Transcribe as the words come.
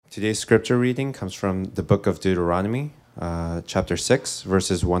Today's scripture reading comes from the book of Deuteronomy, chapter 6,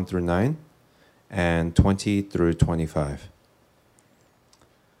 verses 1 through 9, and 20 through 25.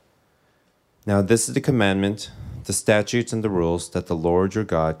 Now this is the commandment, the statutes and the rules that the Lord your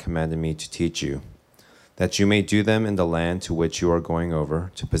God commanded me to teach you, that you may do them in the land to which you are going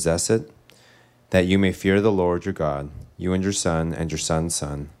over to possess it, that you may fear the Lord your God, you and your son's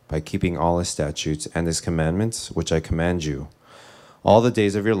son, by keeping all his statutes and his commandments, which I command you, all the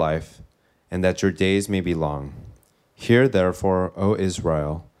days of your life, and that your days may be long. Hear therefore, O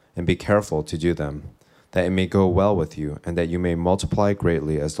Israel, and be careful to do them, that it may go well with you, and that you may multiply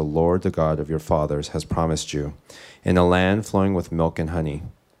greatly as the Lord, the God of your fathers, has promised you, in a land flowing with milk and honey.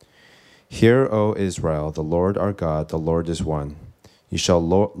 Hear, O Israel, the Lord our God, the Lord is one. You shall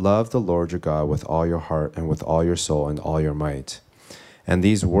love the Lord your God with all your heart, and with all your soul, and all your might. And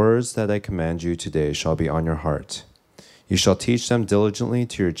these words that I command you today shall be on your heart. You shall teach them diligently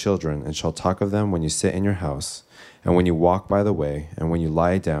to your children, and shall talk of them when you sit in your house, and when you walk by the way, and when you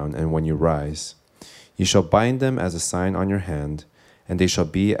lie down, and when you rise. You shall bind them as a sign on your hand, and they shall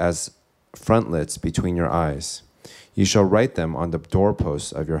be as frontlets between your eyes. You shall write them on the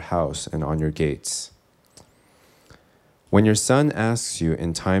doorposts of your house and on your gates. When your son asks you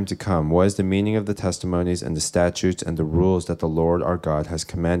in time to come, what is the meaning of the testimonies and the statutes and the rules that the Lord our God has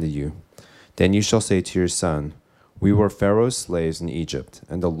commanded you, then you shall say to your son, we were Pharaoh's slaves in Egypt,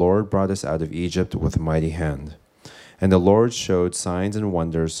 and the Lord brought us out of Egypt with a mighty hand. And the Lord showed signs and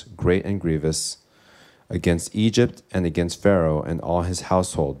wonders, great and grievous, against Egypt and against Pharaoh and all his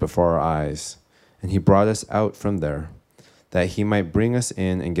household before our eyes. And he brought us out from there, that he might bring us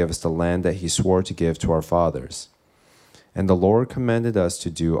in and give us the land that he swore to give to our fathers. And the Lord commanded us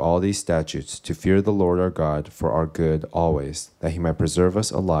to do all these statutes, to fear the Lord our God for our good always, that he might preserve us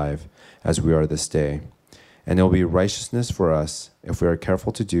alive as we are this day. And it will be righteousness for us if we are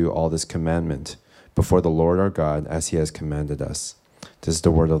careful to do all this commandment before the Lord our God as he has commanded us. This is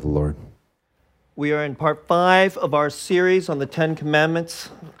the word of the Lord. We are in part 5 of our series on the Ten Commandments.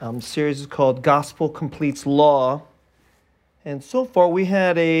 The series is called Gospel Completes Law. And so far we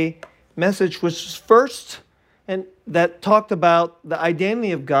had a message which was first and that talked about the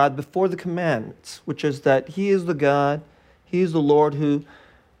identity of God before the commandments, which is that he is the God, he is the Lord who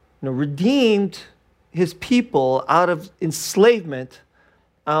redeemed his people out of enslavement,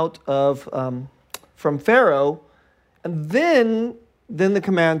 from Pharaoh, and then the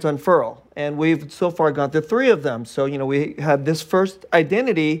commands unfurl. And we've so far gone through 3 of them. So, we had this first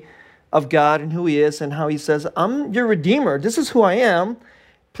identity of God and who he is and how he says, I'm your Redeemer. This is who I am.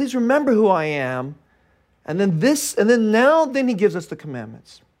 Please remember who I am. And then he gives us the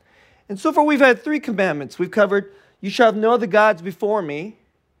commandments. And so far we've had 3 commandments. We've covered, you shall have no other gods before me.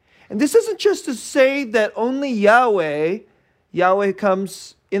 And this isn't just to say that only Yahweh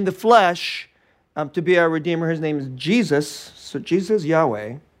comes in the flesh to be our Redeemer. His name is Jesus. So Jesus is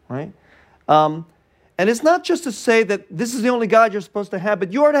Yahweh, right? And it's not just to say that this is the only God you're supposed to have,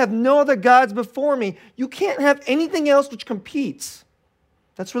 but you are to have no other gods before me. You can't have anything else which competes.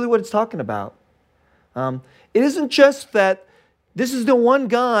 That's really what it's talking about. It isn't just that this is the one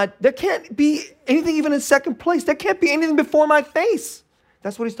God. There can't be anything even in second place. There can't be anything before my face.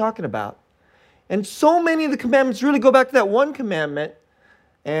 That's what he's talking about. And so many of the commandments really go back to that one commandment.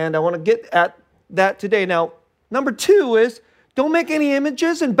 And I want to get at that today. Now, number 2 is don't make any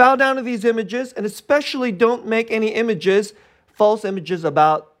images and bow down to these images. And especially don't make any images, false images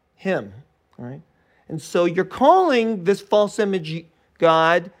about him. All right? And so you're calling this false image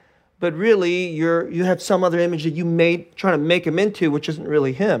God, but really you have some other image that you made, trying to make him into, which isn't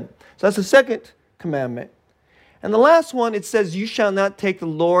really him. So that's the second commandment. And the last one, it says, you shall not take the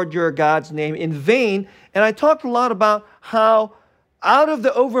Lord your God's name in vain. And I talked a lot about how out of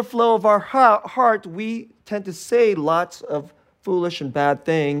the overflow of our heart, we tend to say lots of foolish and bad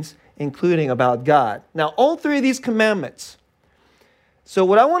things, including about God. Now, all 3 of these commandments. So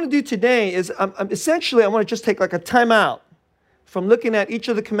what I want to do today is, essentially, I want to just take like a time out from looking at each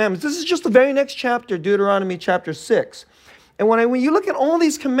of the commandments. This is just the very next chapter, Deuteronomy chapter 6. And when you look at all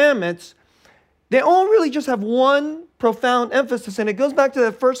these commandments, they all really just have one profound emphasis, and it goes back to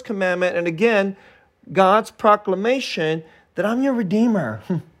that first commandment, and again, God's proclamation that I'm your Redeemer.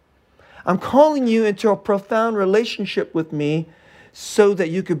 I'm calling you into a profound relationship with me so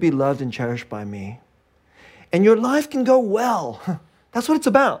that you could be loved and cherished by me. And your life can go well. That's what it's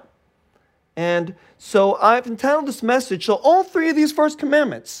about. And so I've entitled this message, so all 3 of these first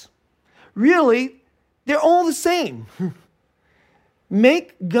commandments, really, they're all the same.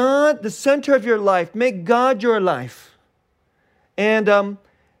 Make God the center of your life. Make God your life. And I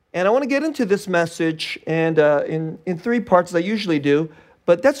want to get into this message and in 3 parts as I usually do.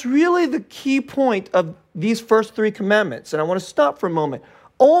 But that's really the key point of these first three commandments. And I want to stop for a moment.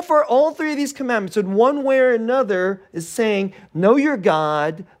 All three of these commandments, in one way or another, is saying, know your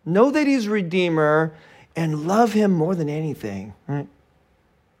God, know that He's Redeemer, and love Him more than anything. Right?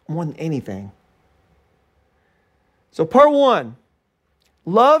 More than anything. So part one,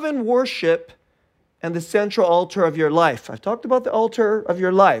 love and worship and the central altar of your life. I've talked about the altar of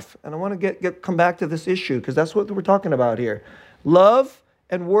your life, and I want to come back to this issue because that's what we're talking about here. Love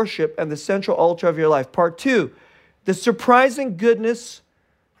and worship and the central altar of your life. Part two, the surprising goodness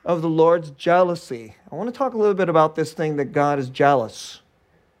of the Lord's jealousy. I want to talk a little bit about this thing that God is jealous,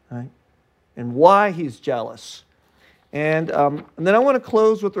 right? And why He's jealous. And then I want to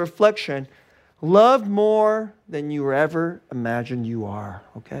close with a reflection. Love more than you ever imagined you are,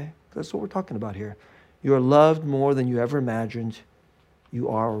 okay? That's what we're talking about here. You are loved more than you ever imagined you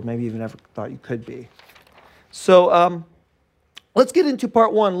are, or maybe even ever thought you could be. So let's get into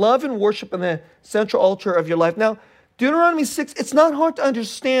part one, love and worship in the central altar of your life. Now, Deuteronomy 6, it's not hard to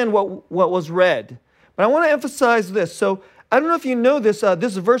understand what was read, but I want to emphasize this. So I don't know if you know this.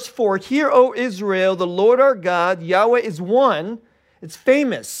 This is verse 4. Hear, O Israel, the Lord our God, Yahweh is one. It's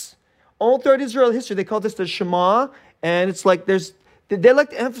famous. All throughout Israel history, they call this the Shema, and it's like they like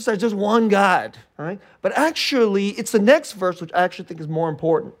to emphasize just one God, all right? But actually, it's the next verse, which I actually think is more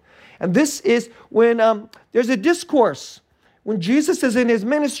important. And this is when there's a discourse. When Jesus is in His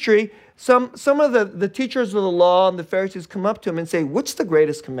ministry, some of the teachers of the law and the Pharisees come up to Him and say, what's the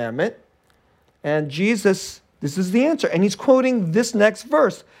greatest commandment? And Jesus, this is the answer. And He's quoting this next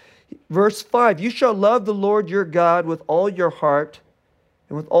verse. Verse 5, you shall love the Lord your God with all your heart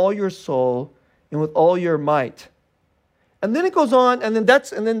and with all your soul and with all your might. And then it goes on, and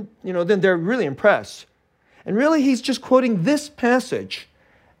then they're really impressed. And really, He's just quoting this passage.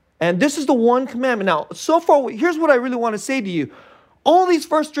 And this is the one commandment. Now, so far, here's what I really want to say to you. All these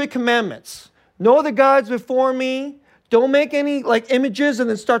first three commandments, no other gods before me, don't make any images and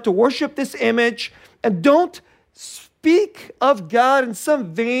then start to worship this image, and don't speak of God in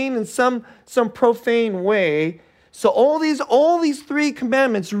some vain and some profane way. So all these three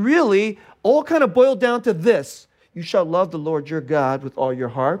commandments really all kind of boil down to this. You shall love the Lord your God with all your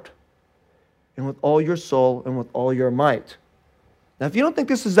heart and with all your soul and with all your might. Now, if you don't think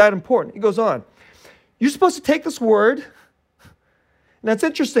this is that important, he goes on. You're supposed to take this word. Now, it's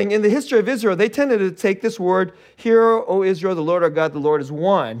interesting. In the history of Israel, they tended to take this word, Hear, O Israel, the Lord our God, the Lord is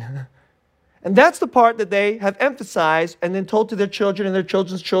one. And that's the part that they have emphasized and then told to their children and their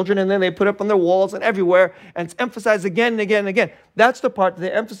children's children, and then they put up on their walls and everywhere, and it's emphasized again and again and again. That's the part that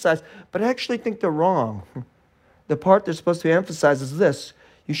they emphasize. But I actually think they're wrong. The part they're supposed to emphasize is this.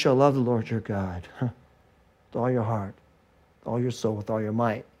 You shall love the Lord your God with all your heart, with all your soul, with all your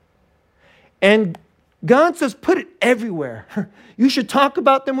might. And God says, put it everywhere. You should talk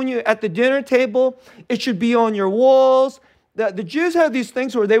about them when you're at the dinner table. It should be on your walls. The Jews had these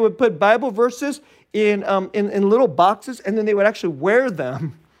things where they would put Bible verses in little boxes, and then they would actually wear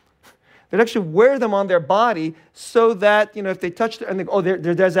them. They'd actually wear them on their body so that, if they touched it, and they go, oh,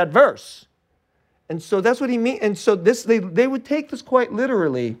 there's that verse. And so that's what he means. And so they would take this quite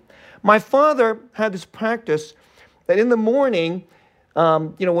literally. My father had this practice that in the morning,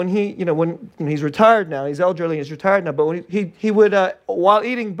 when he's retired now, he's elderly, he's retired now, but when he would, while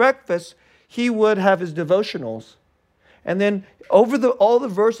eating breakfast, he would have his devotionals. And then over all the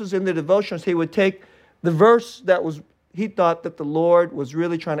verses in the devotionals, he would take the verse he thought that the Lord was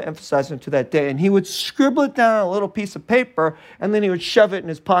really trying to emphasize into that day. And he would scribble it down on a little piece of paper, and then he would shove it in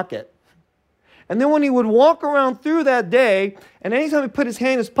his pocket. And then when he would walk around through that day, and anytime he put his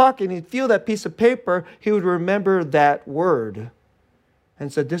hand in his pocket and he'd feel that piece of paper, he would remember that word.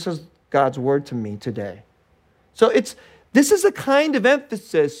 And said, this is God's word to me today. So this is a kind of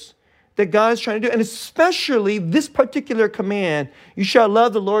emphasis that God is trying to do. And especially this particular command, you shall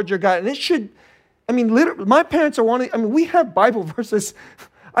love the Lord your God. And it should, literally, my parents are we have Bible verses.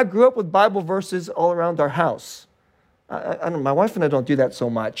 I grew up with Bible verses all around our house. I don't know, my wife and I don't do that so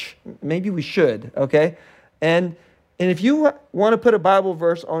much. Maybe we should, okay? And if you want to put a Bible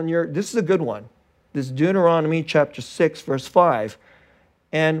verse on this is a good one. This is Deuteronomy chapter 6, verse 5.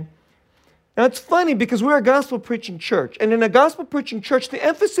 And now it's funny because we're a gospel preaching church. And in a gospel preaching church, the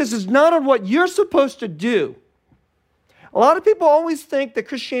emphasis is not on what you're supposed to do. A lot of people always think that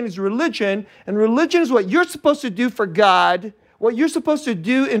Christianity is religion, and religion is what you're supposed to do for God, what you're supposed to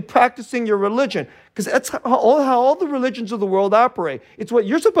do in practicing your religion. Because that's how all the religions of the world operate. It's what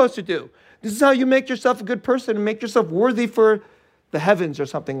you're supposed to do. This is how you make yourself a good person and make yourself worthy for the heavens or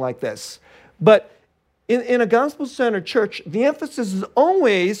something like this. But in a gospel-centered church, the emphasis is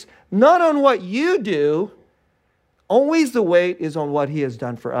always not on what you do, Always the weight is on what he has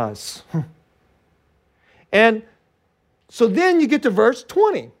done for us. And so then you get to verse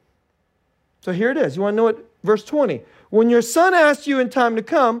 20. So here it is. You want to know what verse 20? When your son asks you in time to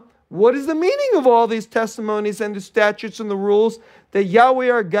come, what is the meaning of all these testimonies and the statutes and the rules that Yahweh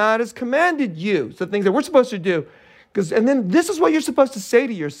our God has commanded you? So things that we're supposed to do. And then this is what you're supposed to say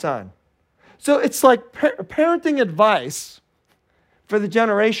to your son. So it's like parenting advice for the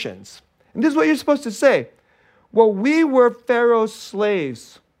generations. And this is what you're supposed to say. Well, we were Pharaoh's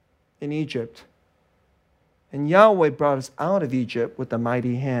slaves in Egypt. And Yahweh brought us out of Egypt with a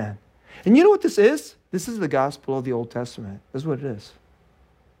mighty hand. And you know what this is? This is the gospel of the Old Testament. This is what it is.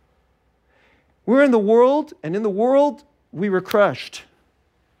 We're in the world, and in the world, we were crushed.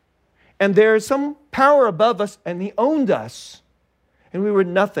 And there is some power above us, and he owned us. And we were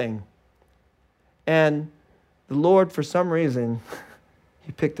nothing. And the Lord, for some reason,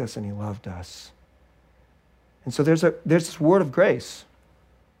 he picked us and he loved us. And so there's this word of grace.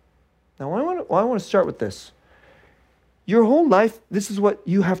 Now, I want to start with this. Your whole life, this is what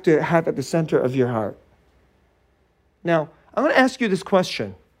you have to have at the center of your heart. Now, I'm going to ask you this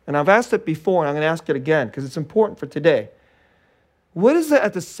question. And I've asked it before, and I'm going to ask it again because it's important for today. What is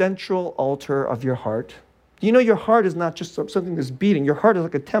at the central altar of your heart? You know, your heart is not just something that's beating. Your heart is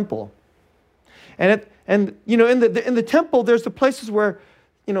like a temple. And you know, in the temple, there's the places where,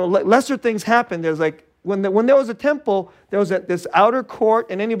 you know, lesser things happen. There's like, when there was a temple, there was this outer court,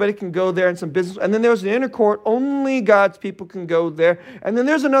 and anybody can go there and some business. And then there was the inner court, only God's people can go there. And then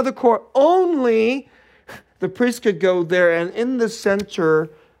there's another court, only the priest could go there. And in the center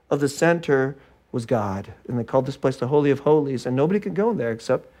of the center was God. And they called this place the Holy of Holies. And nobody could go there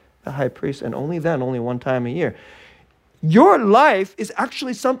except the high priest. And only then, only one time a year. Your life is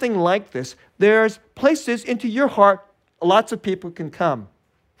actually something like this. There's places into your heart, lots of people can come.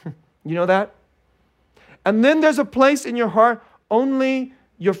 You know that? And then there's a place in your heart, only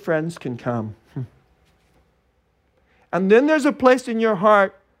your friends can come. And then there's a place in your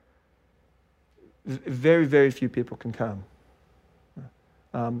heart, very, very few people can come.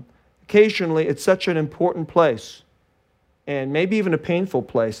 Occasionally, it's such an important place, and maybe even a painful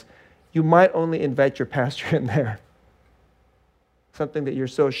place, you might only invite your pastor in there. Something that you're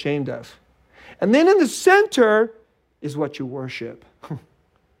so ashamed of. And then in the center is what you worship.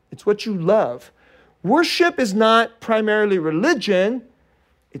 It's what you love. Worship is not primarily religion.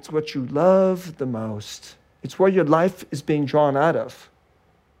 It's what you love the most. It's where your life is being drawn out of.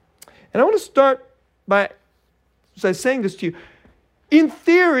 And I want to start by saying this to you. In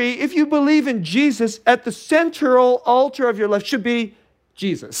theory, if you believe in Jesus, at the central altar of your life should be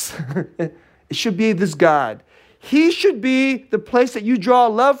Jesus. It should be this God. He should be the place that you draw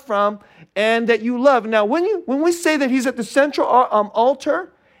love from and that you love. Now, when we say that he's at the central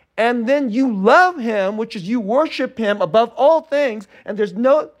altar, and then you love him, which is you worship him above all things, and there's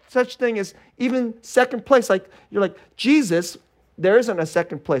no such thing as even second place. Like you're like, Jesus, there isn't a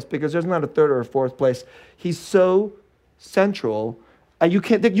second place because there's not a third or a fourth place. He's so central. You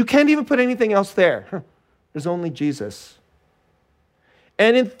can't even put anything else there. There's only Jesus.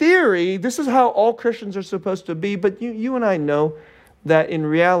 And in theory, this is how all Christians are supposed to be, but you and I know that in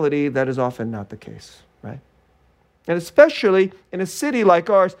reality, that is often not the case, right? And especially in a city like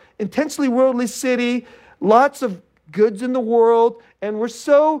ours, intensely worldly city, lots of goods in the world, and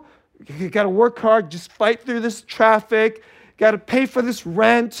you got to work hard, just fight through this traffic, got to pay for this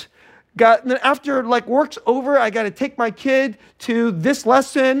rent, and then after work's over, I got to take my kid to this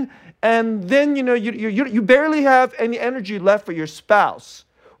lesson, and then you barely have any energy left for your spouse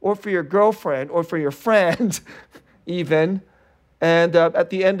or for your girlfriend or for your friend even. And at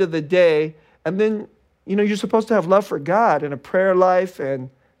the end of the day, and then you're supposed to have love for God and a prayer life and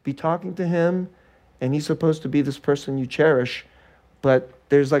be talking to him, and he's supposed to be this person you cherish, but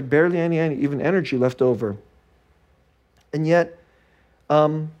there's barely any even energy left over. And yet,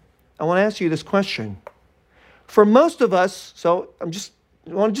 I want to ask you this question. For most of us, so I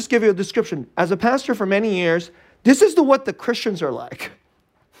want to just give you a description. As a pastor for many years, this is what the Christians are like.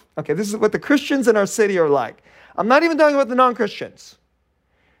 Okay, this is what the Christians in our city are like. I'm not even talking about the non-Christians.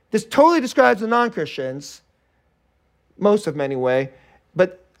 This totally describes the non-Christians, most of them anyway,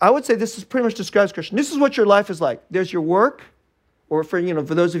 but I would say this pretty much describes Christian. This is what your life is like. There's your work, or for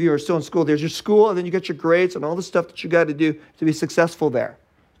those of you who are still in school, there's your school, and then you get your grades and all the stuff that you got to do to be successful there.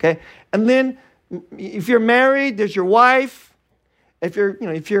 Okay? And then if you're married, there's your wife. If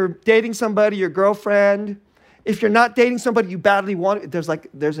you're dating somebody, your girlfriend. If you're not dating somebody you badly want, there's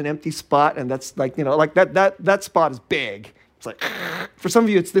an empty spot, and that's that spot is big. It's for some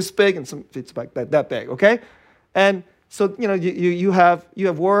of you it's this big, and some it's that big, okay? And So, you have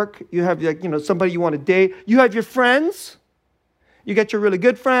work, you have, somebody you want to date, you have your friends, you get your really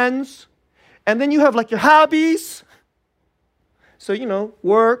good friends, and then you have like your hobbies. So,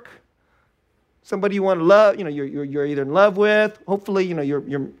 work, somebody you want to love, you're either in love with, hopefully,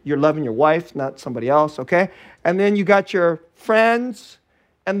 you're loving your wife, not somebody else, okay? And then you got your friends,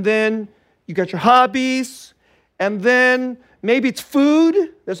 and then you got your hobbies, and then maybe it's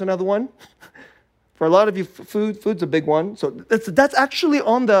food. There's another one. For a lot of you, food's a big one. So that's actually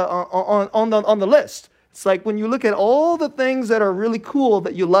on the list. It's like when you look at all the things that are really cool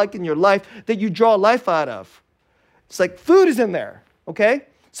that you like in your life, that you draw life out of. It's like food is in there, okay?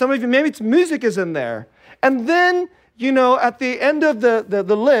 Some of you, maybe it's music is in there. And then, at the end of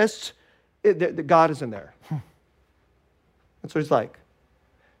the list, God is in there. That's what it's like.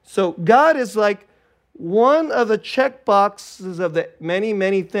 So God is like one of the check boxes of the many,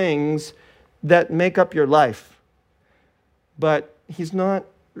 many things that make up your life. But he's not,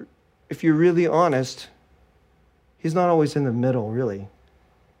 if you're really honest, he's not always in the middle, really.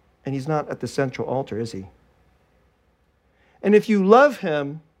 And he's not at the central altar, is he? And if you love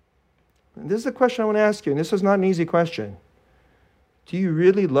him, and this is the question I want to ask you, and this is not an easy question. Do you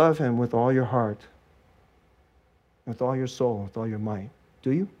really love him with all your heart, with all your soul, with all your might? Do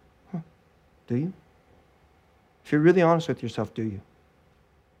you? Do you? If you're really honest with yourself, do you?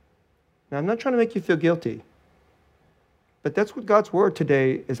 Now, I'm not trying to make you feel guilty, but that's what God's word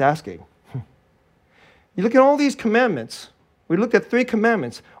today is asking. You look at all these commandments. We looked at 3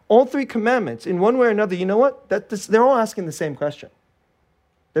 commandments. All 3 commandments, in one way or another, you know what? They're all asking the same question.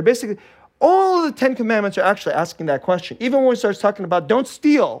 They're basically, all of the 10 commandments are actually asking that question. Even when we start talking about don't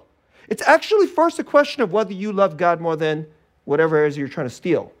steal, it's actually first a question of whether you love God more than whatever it is you're trying to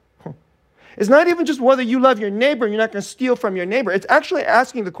steal. It's not even just whether you love your neighbor and you're not going to steal from your neighbor. It's actually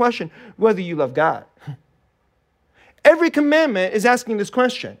asking the question whether you love God. Every commandment is asking this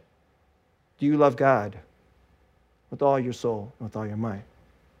question. Do you love God with all your soul, with all your might?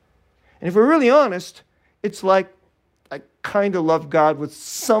 And if we're really honest, it's like I kind of love God with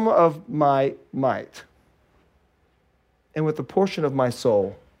some of my might and with a portion of my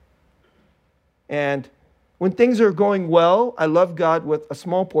soul. And when things are going well, I love God with a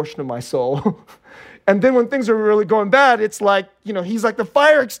small portion of my soul. And then when things are really going bad, it's like, he's like the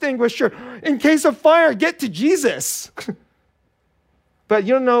fire extinguisher. In case of fire, get to Jesus. But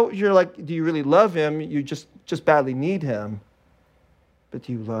you're like, do you really love him? You just badly need him. But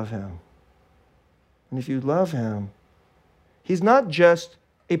do you love him? And if you love him, he's not just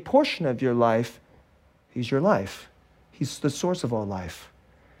a portion of your life. He's your life. He's the source of all life.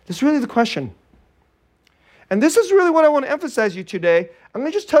 That's really the question. And this is really what I want to emphasize you today. I'm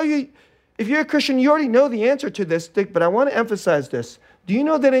going to just tell you, if you're a Christian, you already know the answer to this, but I want to emphasize this. Do you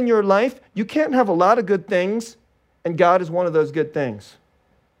know that in your life, you can't have a lot of good things, and God is one of those good things?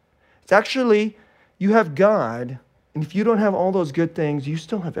 It's actually, you have God, and if you don't have all those good things, you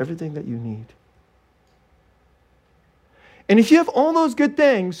still have everything that you need. And if you have all those good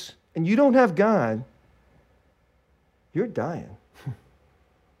things, and you don't have God, you're dying.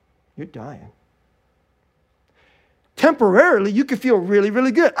 You're dying. Temporarily, you could feel really,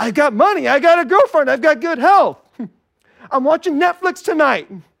 really good. I got money. I got a girlfriend. I've got good health. I'm watching Netflix tonight.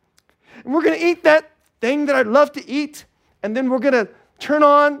 And we're going to eat that thing that I love to eat. And then we're going to turn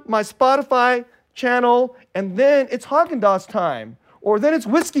on my Spotify channel. And then it's Haagen-Dazs time. Or then it's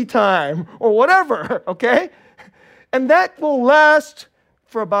whiskey time. Or whatever. Okay? And that will last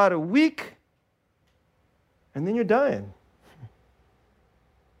for about a week. And then you're dying.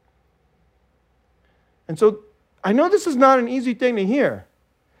 And so, I know this is not an easy thing to hear.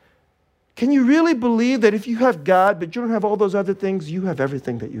 Can you really believe that if you have God, but you don't have all those other things, you have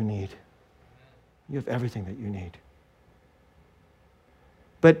everything that you need? You have everything that you need.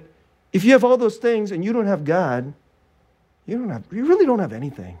 But if you have all those things and you don't have God, you really don't have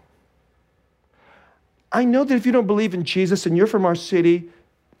anything. I know that if you don't believe in Jesus and you're from our city,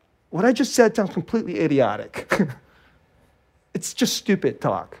 what I just said sounds completely idiotic. It's just stupid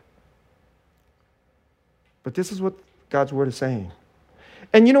talk. But this is what God's word is saying.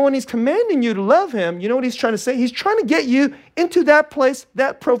 And when he's commanding you to love him, you know what he's trying to say? He's trying to get you into that place,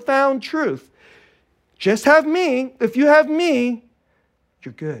 that profound truth. Just have me. If you have me,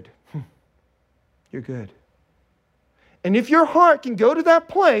 you're good. You're good. And if your heart can go to that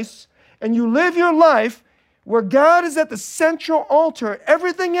place and you live your life where God is at the central altar,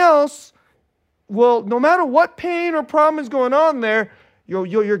 everything else will, no matter what pain or problem is going on there,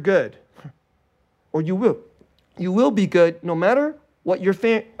 you're good. Or you will. You will be good no matter what you're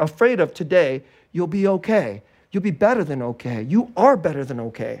afraid of today. You'll be okay. You'll be better than okay. You are better than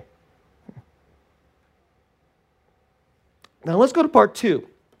okay. Now let's go to part 2.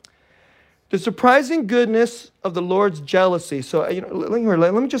 The surprising goodness of the Lord's jealousy. So, let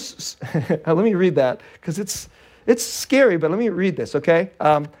me just let me read that, because it's scary, but let me read this, okay?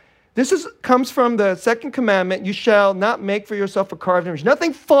 This comes from the second commandment. You shall not make for yourself a carved image,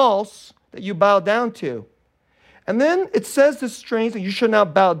 nothing false that you bow down to. And then it says this strange thing: you shall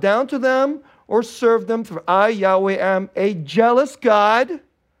not bow down to them or serve them, for I, Yahweh, am a jealous God.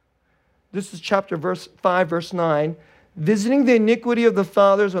 This is chapter 5, verse 9. Visiting the iniquity of the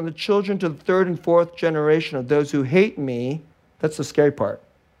fathers on the children to the third and fourth generation of those who hate me. That's the scary part.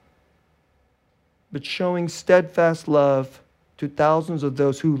 But showing steadfast love to thousands of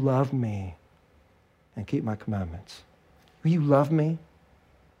those who love me and keep my commandments. Will you love me?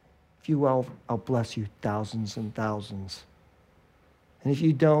 If you will, I'll bless you thousands and thousands. And if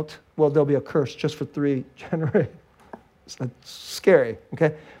you don't, well, there'll be a curse just for 3 generations. That's scary,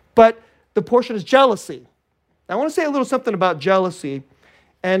 okay? But the portion is jealousy. Now, I want to say a little something about jealousy.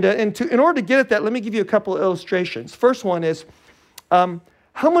 And in order to get at that, let me give you a couple of illustrations. First one is, how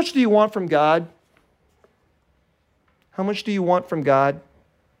much do you want from God? How much do you want from God?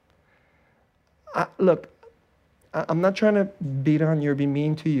 Look, I'm not trying to beat on you or be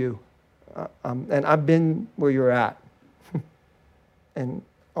mean to you. And I've been where you're at. And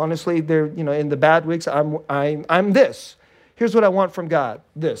honestly, in the bad weeks, I'm this. Here's what I want from God.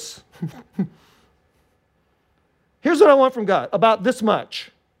 This. Here's what I want from God. About this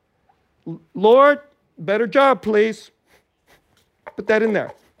much. Lord, better job, please. Put that in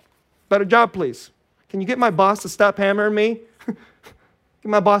there. Better job, please. Can you get my boss to stop hammering me? Get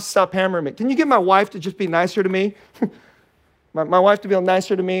my boss to stop hammering me. Can you get my wife to just be nicer to me? my wife to be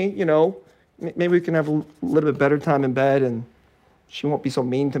nicer to me, Maybe we can have a little bit better time in bed and she won't be so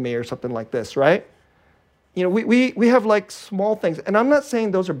mean to me or something like this, right? We have like small things. And I'm not saying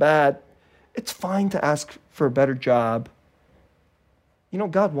those are bad. It's fine to ask for a better job.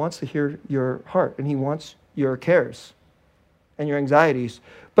 God wants to hear your heart, and he wants your cares and your anxieties.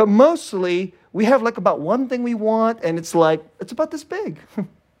 But mostly, we have like about one thing we want, and it's about this big.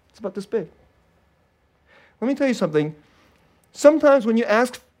 It's about this big. Let me tell you something. Sometimes when you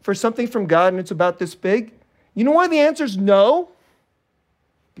ask for something from God and it's about this big, you know why the answer is no?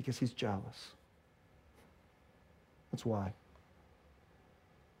 Because he's jealous. That's why.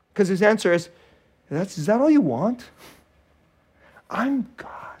 Because his answer is that all you want? I'm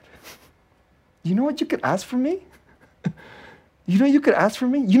God. You know what you could ask from me? You could ask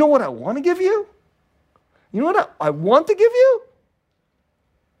from me? You know what I want to give you? You know what I want to give you?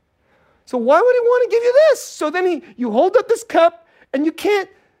 So why would he want to give you this? So then you hold up this cup and you can't.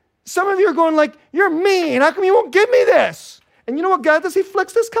 Some of you are going like, you're mean. How come you won't give me this? And you know what God does? He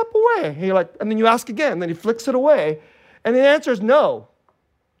flicks this cup away. And then you ask again, and then he flicks it away. And the answer is no.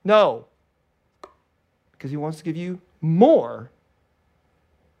 No. Because he wants to give you more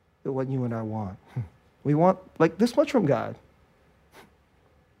than what you and I want. We want like this much from God.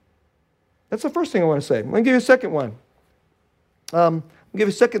 That's the first thing I want to say. I'm going to give you a second one. I'll give you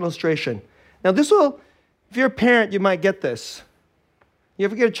a second illustration. Now this will, if you're a parent, you might get this. You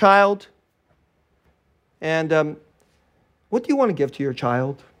ever get a child? And what do you want to give to your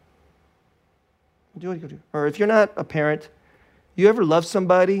child? What do you want to give to? Or if you're not a parent, you ever love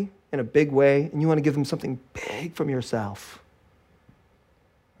somebody in a big way and you want to give them something big from yourself?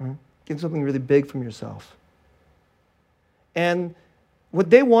 Give something really big from yourself. And what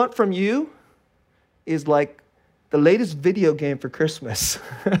they want from you is like the latest video game for Christmas.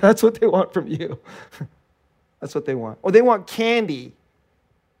 That's what they want from you. That's what they want. Or they want candy.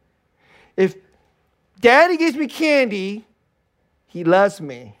 If Daddy gives me candy, he loves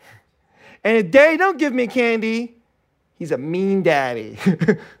me. And if Daddy don't give me candy, he's a mean daddy.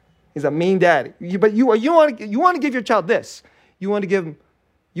 He's a mean daddy. But you want to give your child this. You want to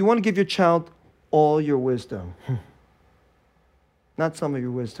give your child all your wisdom. Not some of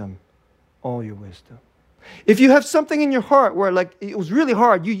your wisdom, all your wisdom. If you have something in your heart where like it was really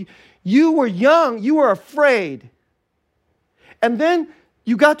hard, you were young, you were afraid. And then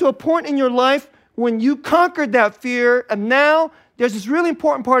you got to a point in your life when you conquered that fear, and now there's this really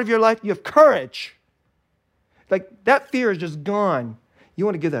important part of your life, you have courage. Like that fear is just gone. You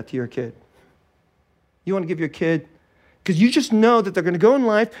want to give that to your kid. You want to give your kid, because you just know that they're going to go in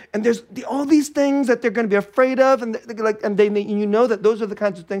life, and there's all these things that they're going to be afraid of, and you know that those are the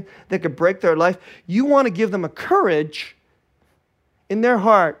kinds of things that could break their life. You want to give them a courage in their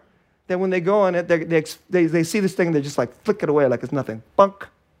heart that when they go on it, they see this thing, and they just like flick it away like it's nothing. Bunk.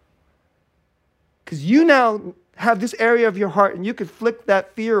 Because you now have this area of your heart, and you can flick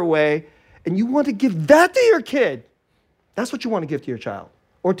that fear away, and you want to give that to your kid. That's what you want to give to your child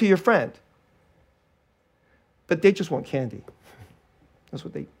or to your friend. but they just want candy. That's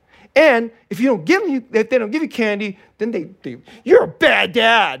what they. And if they don't give you candy, then you're a bad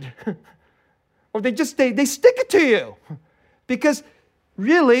dad, or they stick it to you, because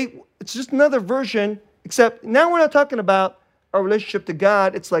really it's just another version. Except now we're not talking about our relationship to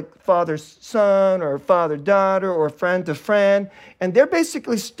God. It's like father-son or father-daughter or friend to friend. And they're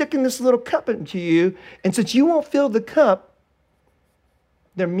basically sticking this little cup into you. And since you won't fill the cup,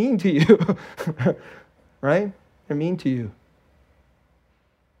 they're mean to you. Right? They're mean to you.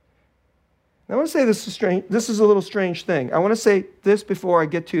 I want to say this is strange. This is a little strange thing. I want to say this before I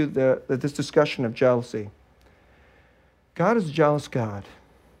get to this discussion of jealousy. God is a jealous God.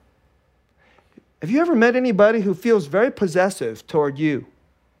 Have you ever met anybody who feels very possessive toward you?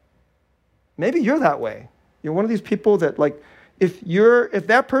 Maybe you're that way. You're one of these people that, like, if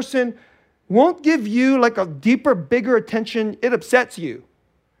that person won't give you like a deeper, bigger attention, it upsets you.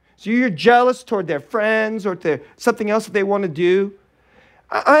 So you're jealous toward their friends or to something else that they want to do.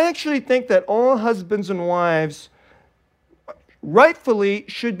 I actually think that all husbands and wives rightfully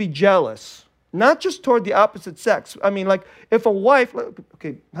should be jealous, not just toward the opposite sex. I mean, like, if a wife,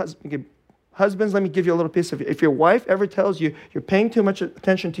 husbands, let me give you a little piece of it. If your wife ever tells you you're paying too much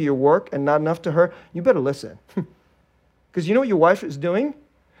attention to your work and not enough to her, you better listen. Because you know what your wife is doing?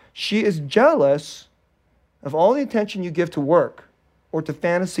 She is jealous of all the attention you give to work or to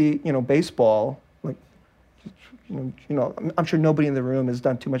fantasy, baseball. Like, I'm sure nobody in the room has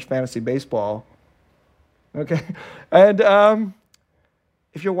done too much fantasy baseball. Okay? And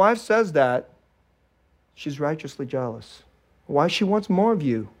if your wife says that, she's righteously jealous. Why? She wants more of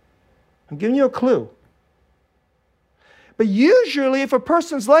you. I'm giving you a clue. But usually if a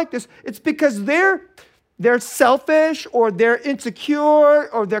person's like this, it's because they're selfish or they're insecure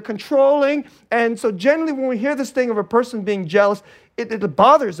or they're controlling. And so generally when we hear this thing of a person being jealous, it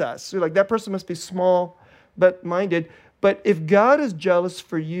bothers us. We're like, that person must be small but minded. But if God is jealous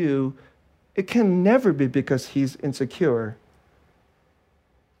for you, it can never be because he's insecure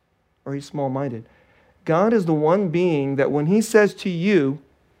or he's small-minded. God is the one being that when he says to you,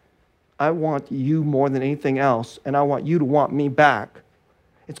 I want you more than anything else, and I want you to want me back,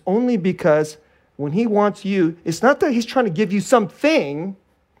 it's only because when he wants you, it's not that he's trying to give you something.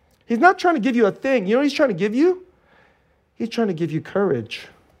 He's not trying to give you a thing. You know what he's trying to give you? He's trying to give you courage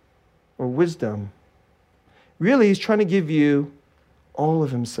or wisdom. Really, he's trying to give you all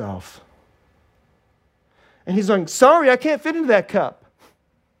of himself. And he's going, sorry, I can't fit into that cup.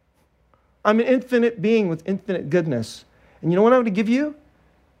 I'm an infinite being with infinite goodness. And you know what I'm going to give you?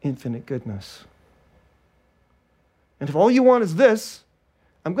 Infinite goodness. And if all you want is this,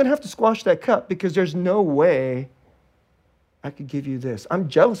 I'm going to have to squash that cup because there's no way I could give you this. I'm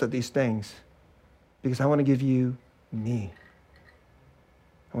jealous of these things because I want to give you me.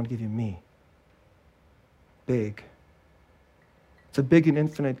 I want to give you me. Big. It's a big and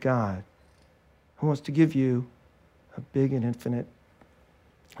infinite God who wants to give you a big and infinite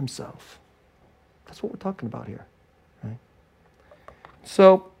himself. That's what we're talking about here. Right?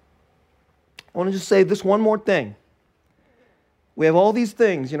 So, I want to just say this one more thing. We have all these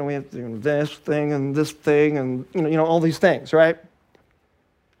things, we have this thing and this thing and, all these things, right?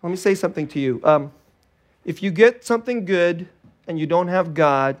 Let me say something to you. If you get something good and you don't have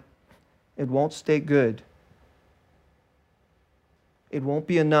God, it won't stay good. It won't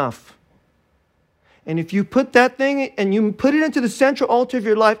be enough. And if you put that thing and you put it into the central altar of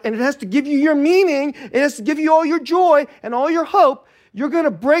your life and it has to give you your meaning, it has to give you all your joy and all your hope, you're going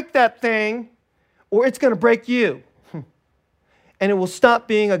to break that thing or it's going to break you. And it will stop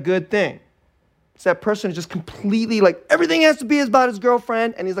being a good thing. So that person is just completely like, everything has to be about his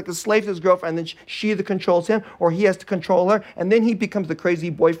girlfriend, and he's like a slave to his girlfriend, and then she that controls him, or he has to control her, and then he becomes the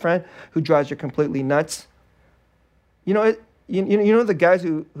crazy boyfriend who drives you completely nuts. You know the guys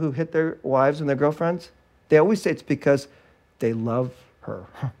who hit their wives and their girlfriends? They always say it's because they love her.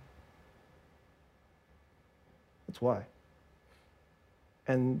 That's why.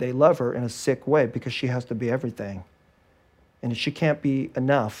 And they love her in a sick way because she has to be everything. And if she can't be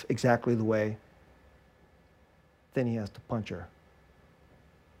enough exactly the way, then he has to punch her.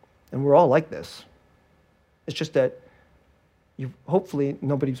 And we're all like this. It's just that hopefully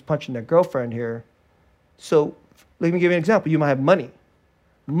nobody's punching their girlfriend here. So let me give you an example. You might have money.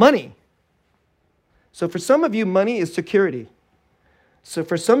 Money. So for some of you, money is security. So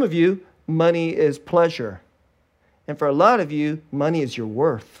for some of you, money is pleasure. And for a lot of you, money is your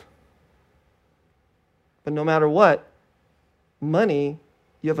worth. But no matter what, money,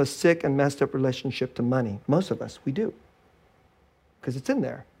 you have a sick and messed up relationship to money. Most of us, we do. Because it's in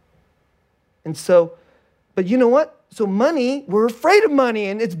there. And so, but you know what? So money, we're afraid of money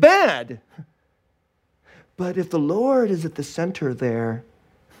and it's bad. But if the Lord is at the center there,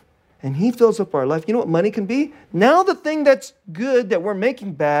 and he fills up our life, you know what money can be? Now the thing that's good that we're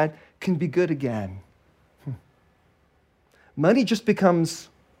making bad can be good again. Money just becomes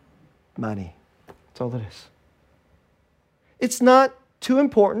money. That's all it is. It's not too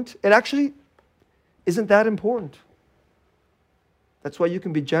important. It actually isn't that important. That's why you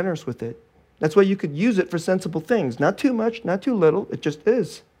can be generous with it. That's why you could use it for sensible things. Not too much, not too little. It just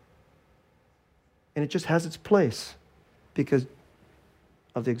is. And it just has its place because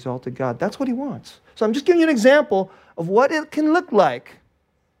of the exalted God. That's what he wants. So I'm just giving you an example of what it can look like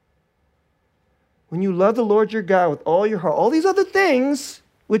when you love the Lord your God with all your heart. All these other things,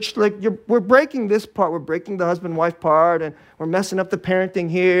 which we're breaking this part. We're breaking the husband-wife part, and we're messing up the parenting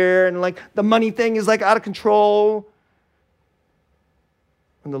here, and the money thing is out of control.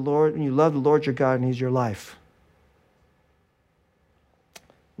 When you love the Lord your God and he's your life.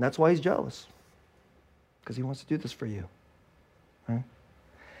 And that's why he's jealous. Because he wants to do this for you. Right?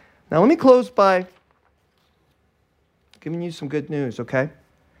 Now let me close by giving you some good news, okay?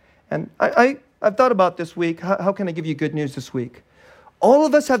 And I've thought about this week, how can I give you good news this week? All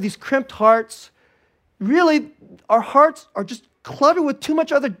of us have these crimped hearts. Really, our hearts are just cluttered with too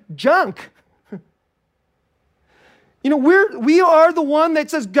much other junk. We are the one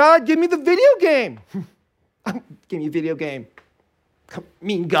that says, God, give me the video game. Give me a video game.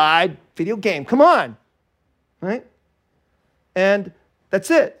 Mean God, video game, come on. Right? And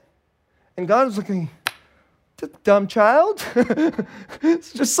that's it. And God was looking, dumb child.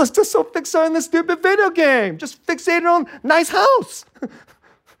 It's just so fixated on this stupid video game. Just fixated on nice house.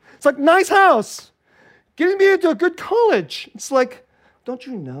 It's like, nice house. Getting me into a good college. It's like, don't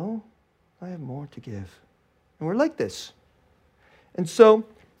you know I have more to give? And we're like this. And so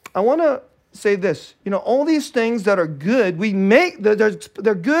I want to say this. All these things that are good,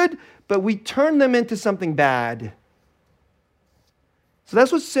 they're good, but we turn them into something bad. So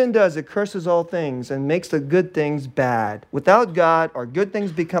that's what sin does. It curses all things and makes the good things bad. Without God, our good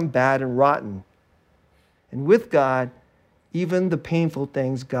things become bad and rotten. And with God, even the painful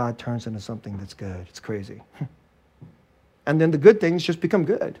things, God turns into something that's good. It's crazy. And then the good things just become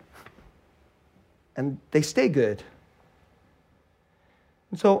good. And they stay good.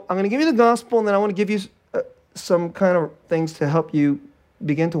 And so I'm going to give you the gospel, and then I want to give you some kind of things to help you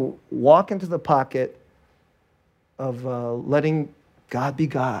begin to walk into the pocket of letting God be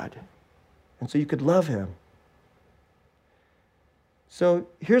God. And so you could love him. So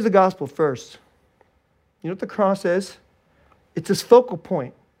here's the gospel first. You know what the cross is? It's this focal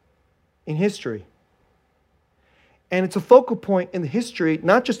point in history. And it's a focal point in the history,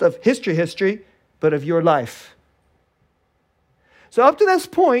 not just of history, but of your life. So up to this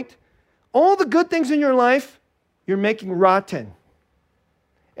point, all the good things in your life, you're making rotten.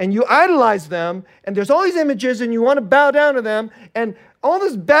 And you idolize them, and there's all these images, and you want to bow down to them, and all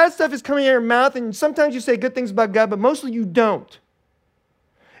this bad stuff is coming out of your mouth, and sometimes you say good things about God, but mostly you don't.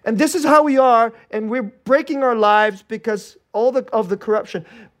 And this is how we are, and we're breaking our lives because of the corruption.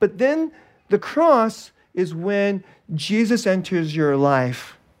 But then the cross is when Jesus enters your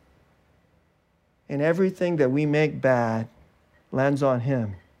life, and everything that we make bad lands on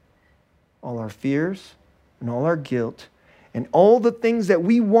him. All our fears and all our guilt and all the things that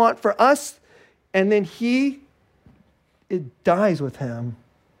we want for us, and then it dies with him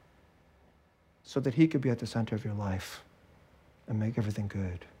so that he could be at the center of your life and make everything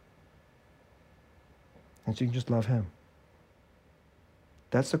good. And so you can just love him.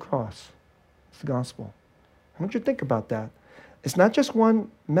 That's the cross. It's the gospel. I want you to think about that. It's not just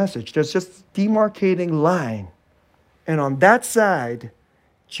one message. There's just demarcating line. And on that side,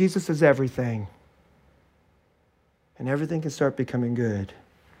 Jesus is everything. And everything can start becoming good.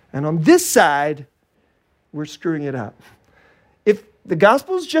 And on this side, we're screwing it up. If the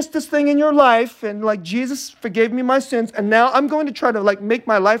gospel is just this thing in your life, and Jesus forgave me my sins, and now I'm going to try to make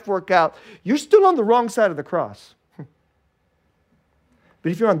my life work out, you're still on the wrong side of the cross.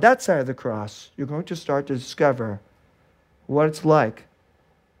 But if you're on that side of the cross, you're going to start to discover what it's like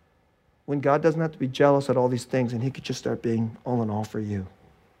when God doesn't have to be jealous at all these things, and he could just start being all in all for you.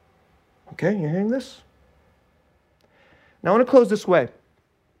 Okay, you hearing this? Now I want to close this way.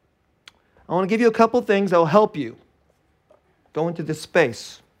 I want to give you a couple things that will help you go into this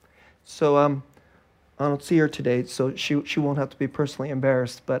space. So I don't see her today, so she won't have to be personally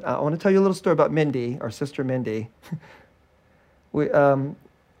embarrassed. But I want to tell you a little story about Mindy, our sister Mindy. We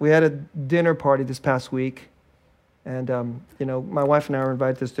had a dinner party this past week, and my wife and I were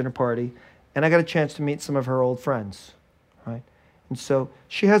invited to this dinner party, and I got a chance to meet some of her old friends, right? And so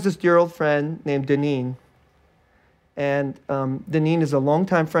she has this dear old friend named Deneen, and Deneen is a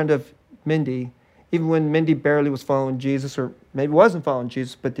longtime friend of Mindy, even when Mindy barely was following Jesus, or maybe wasn't following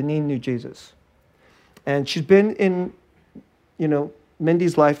Jesus, but Deneen knew Jesus. And she's been in,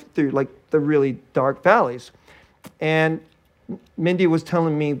 Mindy's life through like the really dark valleys. And Mindy was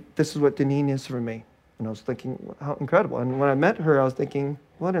telling me, this is what Deneen is for me. And I was thinking, how incredible. And when I met her, I was thinking,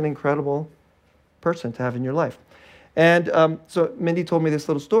 what an incredible person to have in your life. And so Mindy told me this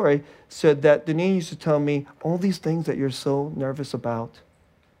little story, said that Deneen used to tell me, all these things that you're so nervous about,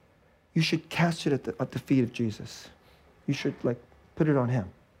 you should cast it at the feet of Jesus. You should put it on him.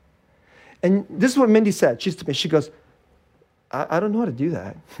 And this is what Mindy said. She goes, I don't know how to do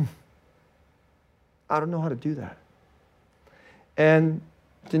that. I don't know how to do that. And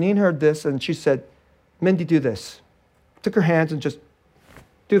Deneen heard this and she said, Mindy, do this. Took her hands and just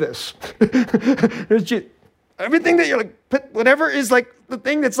do this. Everything that you're put whatever is the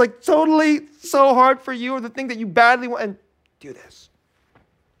thing that's totally so hard for you, or the thing that you badly want, and do this.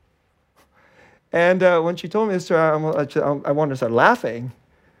 And when she told me this, I wanted to start laughing.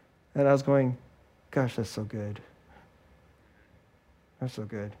 And I was going, gosh, that's so good. That's so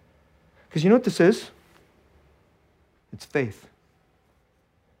good. Because you know what this is? It's faith.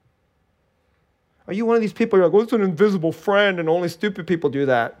 Are you one of these people, you're like, well, it's an invisible friend and only stupid people do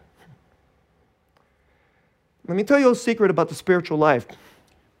that? Let me tell you a secret about the spiritual life.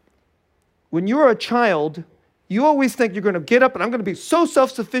 When you're a child, you always think you're going to get up and I'm going to be so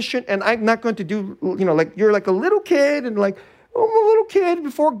self-sufficient and I'm not going to do, you're like a little kid and I'm a little kid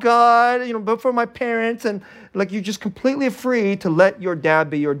before God, before my parents, and you're just completely free to let your dad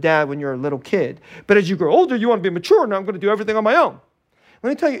be your dad when you're a little kid. But as you grow older, you want to be mature. Now I'm going to do everything on my own. Let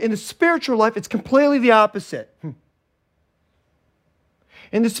me tell you, in the spiritual life, it's completely the opposite.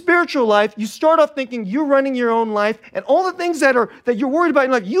 In the spiritual life, you start off thinking you're running your own life, and all the things that you're worried about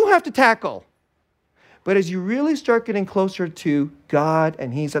in life, you have to tackle. But as you really start getting closer to God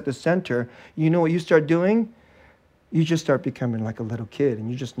and He's at the center, you know what you start doing? You just start becoming like a little kid, and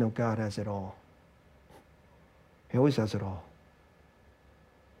you just know God has it all. He always has it all.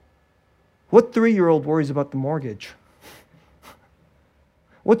 What 3-year-old worries about the mortgage?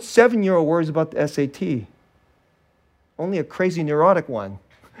 What 7-year-old worries about the SAT? Only a crazy neurotic one.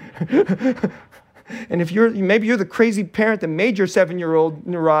 And if maybe you're the crazy parent that made your 7-year-old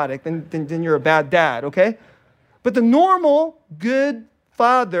neurotic, then you're a bad dad, okay? But the normal, good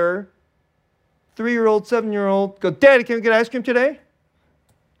father, 3-year-old, 7-year-old, go, Daddy, can we get ice cream today?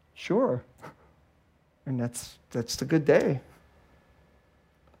 Sure. And that's the good day.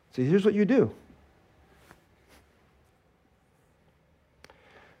 So here's what you do.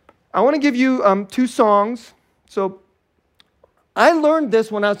 I want to give you 2 songs. So I learned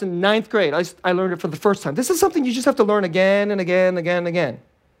this when I was in 9th grade. I learned it for the first time. This is something you just have to learn again and again and again and again.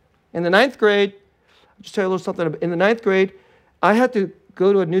 In the 9th grade, I'll just tell you a little something. In the 9th grade, I had to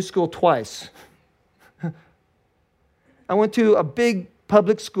go to a new school twice. I went to a big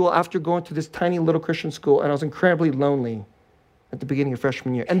public school after going to this tiny little Christian school, and I was incredibly lonely at the beginning of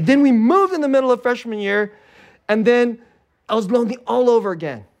freshman year. And then we moved in the middle of freshman year, and then I was lonely all over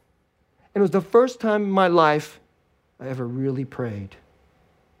again. And it was the first time in my life I ever really prayed.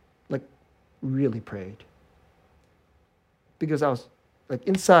 Really prayed. Because I was,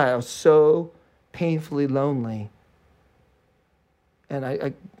 inside, I was so painfully lonely. And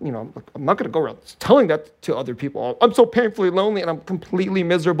I'm not going to go around telling that to other people. I'm so painfully lonely and I'm completely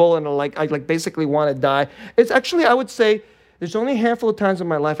miserable and I basically want to die. It's actually, I would say, there's only a handful of times in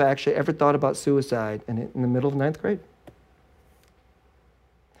my life I actually ever thought about suicide, and in the middle of 9th grade.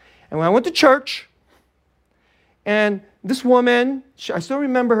 And when I went to church, and this woman, I still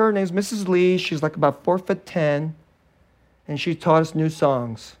remember her name's Mrs. Lee. She's about 4'10", and she taught us new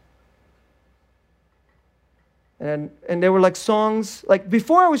songs. And they were songs,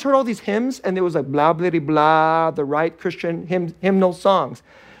 before I always heard all these hymns, and it was blah, blah, blah, the right Christian hymnal songs.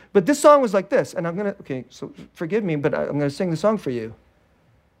 But this song was like this, and okay, so forgive me, but I'm going to sing the song for you.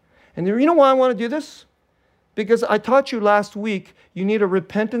 And you know why I want to do this? Because I taught you last week, you need a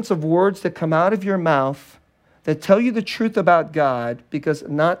repentance of words that come out of your mouth that tell you the truth about God, because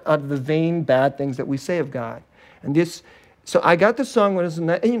not out of the vain, bad things that we say of God. So I got the song when it was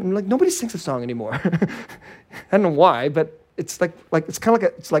nobody sings the song anymore. I don't know why, but it's it's kind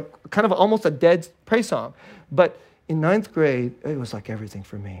of almost a dead praise song. But in 9th grade, it was everything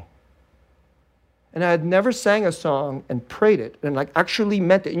for me. And I had never sang a song and prayed it and actually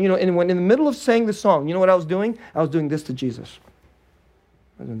meant it. And when in the middle of saying the song, you know what I was doing? I was doing this to Jesus.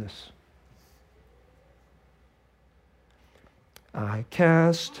 I was doing this. I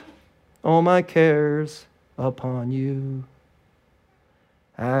cast all my cares upon you.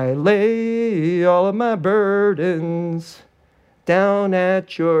 I lay all of my burdens down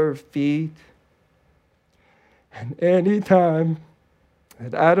at your feet. And anytime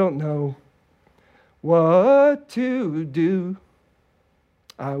that I don't know what to do,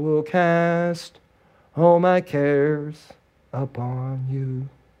 I will cast all my cares upon you.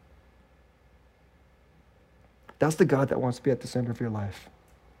 That's the God that wants to be at the center of your life.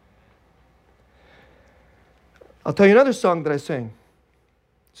 I'll tell you another song that I sing.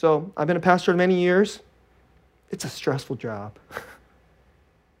 So I've been a pastor many years. It's a stressful job.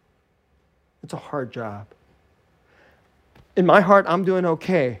 It's a hard job. In my heart, I'm doing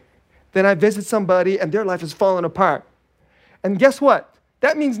okay. Then I visit somebody and their life is falling apart. And guess what?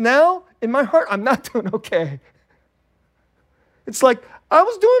 That means now, in my heart, I'm not doing okay. It's like, I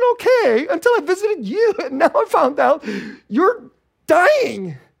was doing okay until I visited you, and now I found out you're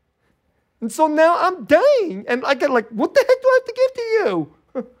dying. And so now I'm dying. And I get like, what the heck do I have to give to you?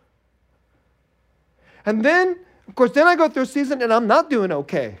 And then, of course, then I go through a season and I'm not doing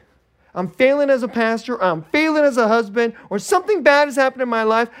okay. I'm failing as a pastor, I'm failing as a husband, or something bad has happened in my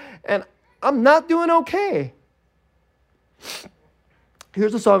life, and I'm not doing okay.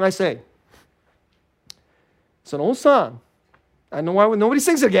 Here's the song I sing. It's an old song. I know why nobody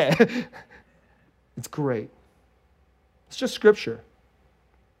sings it again. It's great. It's just scripture.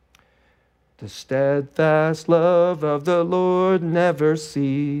 The steadfast love of the Lord never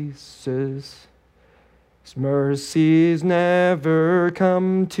ceases. His mercies never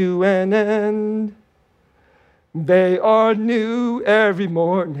come to an end. They are new every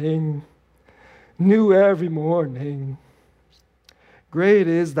morning, new every morning. Great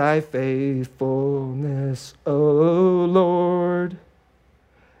is thy faithfulness, O Lord.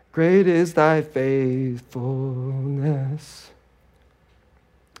 Great is thy faithfulness.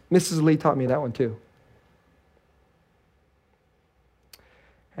 Mrs. Lee taught me that one too.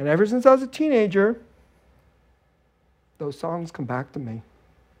 And ever since I was a teenager, those songs come back to me.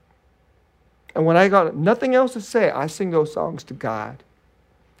 And when I got nothing else to say, I sing those songs to God.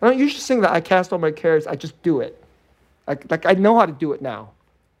 I don't usually sing that I cast all my cares, I just do it. Like I know how to do it now.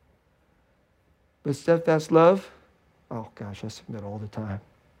 But steadfast love, oh gosh, I sing that all the time.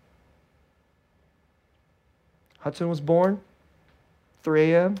 Hudson was born,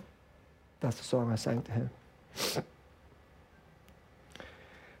 3 a.m. That's the song I sang to him.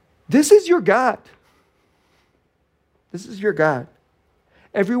 This is your God. This is your God.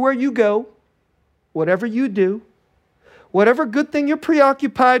 Everywhere you go, whatever you do, whatever good thing you're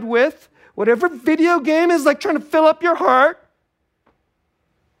preoccupied with, whatever video game is like trying to fill up your heart,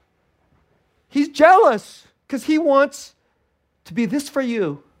 he's jealous because he wants to be this for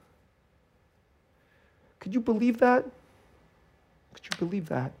you. Could you believe that? Could you believe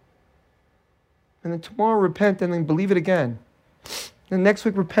that? And then tomorrow repent and then believe it again. And next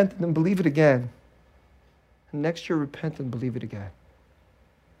week repent and then believe it again. And next year repent and believe it again.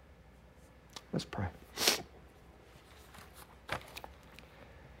 Let's pray.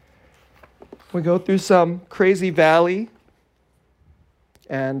 We go through some crazy valley,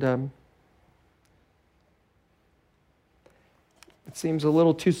 and it seems a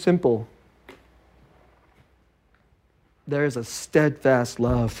little too simple. There is a steadfast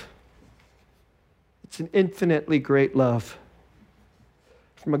love. It's an infinitely great love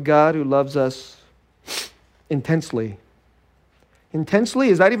from a God who loves us intensely. Intensely,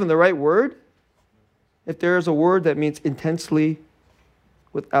 is that even the right word? If there is a word that means intensely,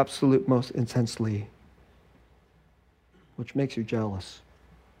 with absolute most intensely, which makes you jealous.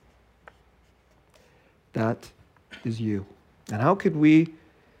 That is you. And how could we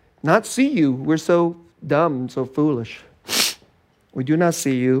not see you? We're so dumb, so foolish. We do not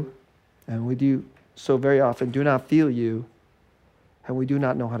see you, and we do so very often do not feel you, and we do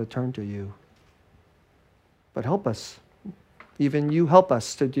not know how to turn to you. But help us. Even you help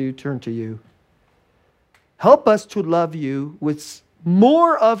us to turn to you. Help us to love you with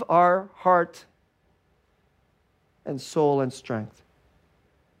more of our heart and soul and strength,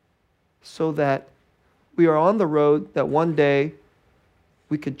 so that we are on the road that one day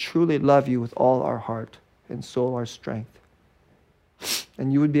we could truly love you with all our heart and soul, our strength.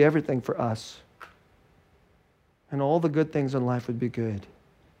 And you would be everything for us. And all the good things in life would be good.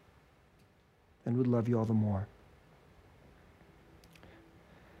 And we'd love you all the more.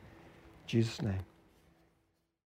 In Jesus' name.